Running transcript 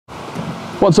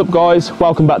What's up guys,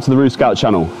 welcome back to the Roofscout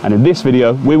channel, and in this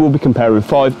video we will be comparing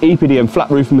 5 EPDM flat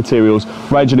roofing materials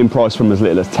ranging in price from as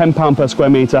little as £10 per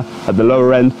square metre at the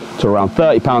lower end to around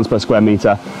 £30 per square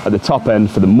metre at the top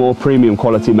end for the more premium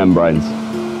quality membranes.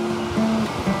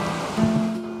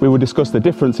 We will discuss the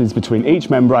differences between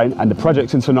each membrane and the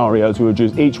projects and scenarios we will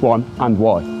use each one and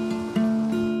why.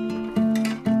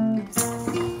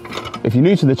 If you're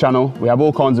new to the channel, we have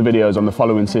all kinds of videos on the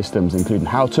following systems, including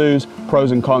how-tos,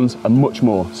 pros and cons, and much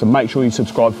more, so make sure you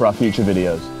subscribe for our future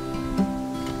videos.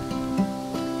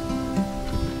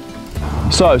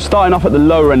 So, starting off at the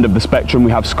lower end of the spectrum, we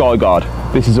have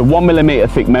SkyGuard. This is a 1mm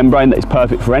thick membrane that is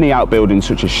perfect for any outbuildings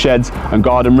such as sheds and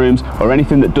garden rooms, or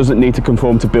anything that doesn't need to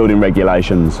conform to building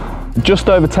regulations. Just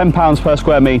over £10 per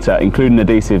square metre, including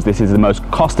adhesives, this is the most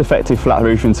cost-effective flat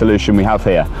roofing solution we have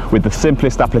here, with the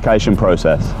simplest application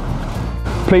process.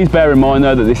 Please bear in mind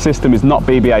though that this system is not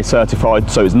BBA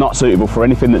certified, so it's not suitable for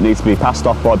anything that needs to be passed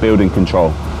off by building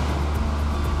control.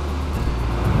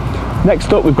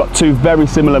 Next up, we've got two very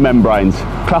similar membranes,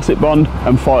 Classic Bond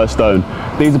and Firestone.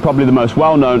 These are probably the most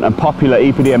well-known and popular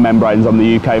EPDM membranes on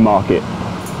the UK market.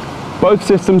 Both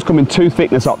systems come in two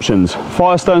thickness options.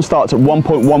 Firestone starts at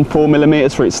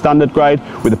 1.14mm for its standard grade,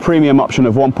 with a premium option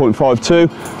of 1.52.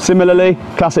 Similarly,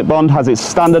 Classic Bond has its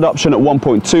standard option at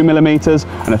 1.2mm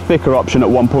and a thicker option at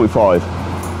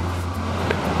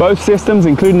 1.5. Both systems,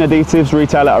 including adhesives,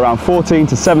 retail at around £14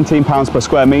 to £17 per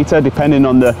square metre, depending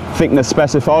on the thickness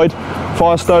specified.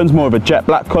 Firestone's more of a jet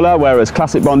black colour, whereas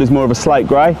Classic Bond is more of a slate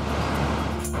grey.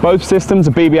 Both systems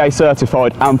are BBA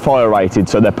certified and fire rated,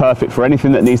 so they're perfect for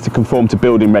anything that needs to conform to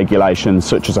building regulations,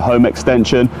 such as a home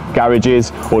extension,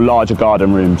 garages, or larger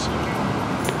garden rooms.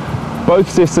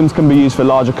 Both systems can be used for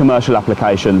larger commercial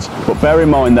applications, but bear in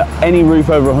mind that any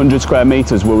roof over 100 square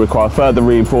metres will require further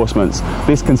reinforcements.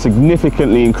 This can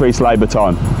significantly increase labour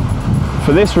time.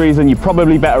 For this reason, you're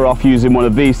probably better off using one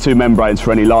of these two membranes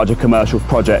for any larger commercial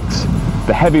projects.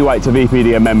 The heavyweights of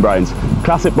EPDM membranes,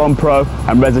 Classic Bond Pro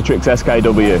and Resitrix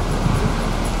SKW.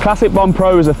 Classic Bond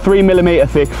Pro is a 3mm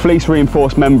thick fleece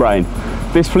reinforced membrane.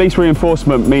 This fleece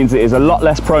reinforcement means it is a lot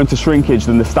less prone to shrinkage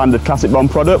than the standard Classic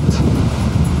Bond product.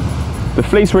 The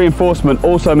fleece reinforcement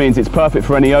also means it's perfect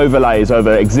for any overlays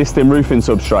over existing roofing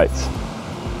substrates.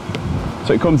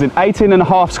 So it comes in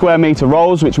 18.5 square metre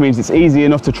rolls, which means it's easy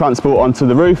enough to transport onto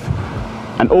the roof,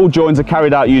 and all joins are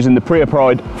carried out using the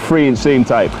pre-applied 3-inch seam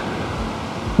tape.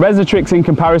 Resitrix in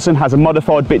comparison has a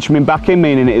modified bitumen backing,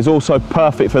 meaning it is also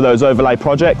perfect for those overlay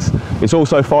projects. It's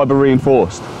also fibre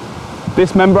reinforced.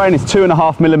 This membrane is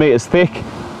 2.5mm thick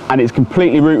and it's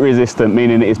completely root resistant,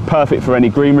 meaning it is perfect for any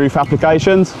green roof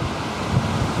applications.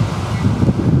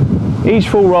 Each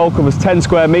full roll covers 10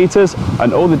 square metres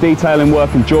and all the detailing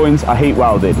work and joins are heat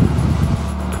welded.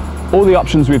 All the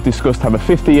options we've discussed have a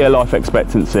 50-year life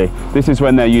expectancy. This is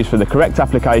when they're used for the correct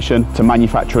application to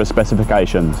manufacturer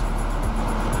specifications.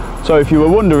 So if you were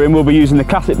wondering, we'll be using the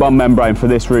Classic Bond membrane for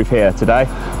this roof here today.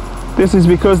 This is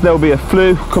because there will be a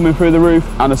flue coming through the roof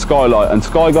and a skylight, and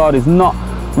SkyGuard is not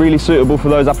really suitable for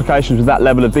those applications with that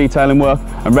level of detailing work,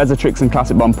 and Resitrix and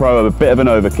Classic Bond Pro are a bit of an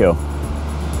overkill.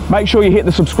 Make sure you hit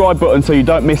the subscribe button so you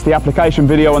don't miss the application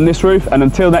video on this roof, and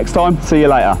until next time, see you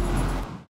later.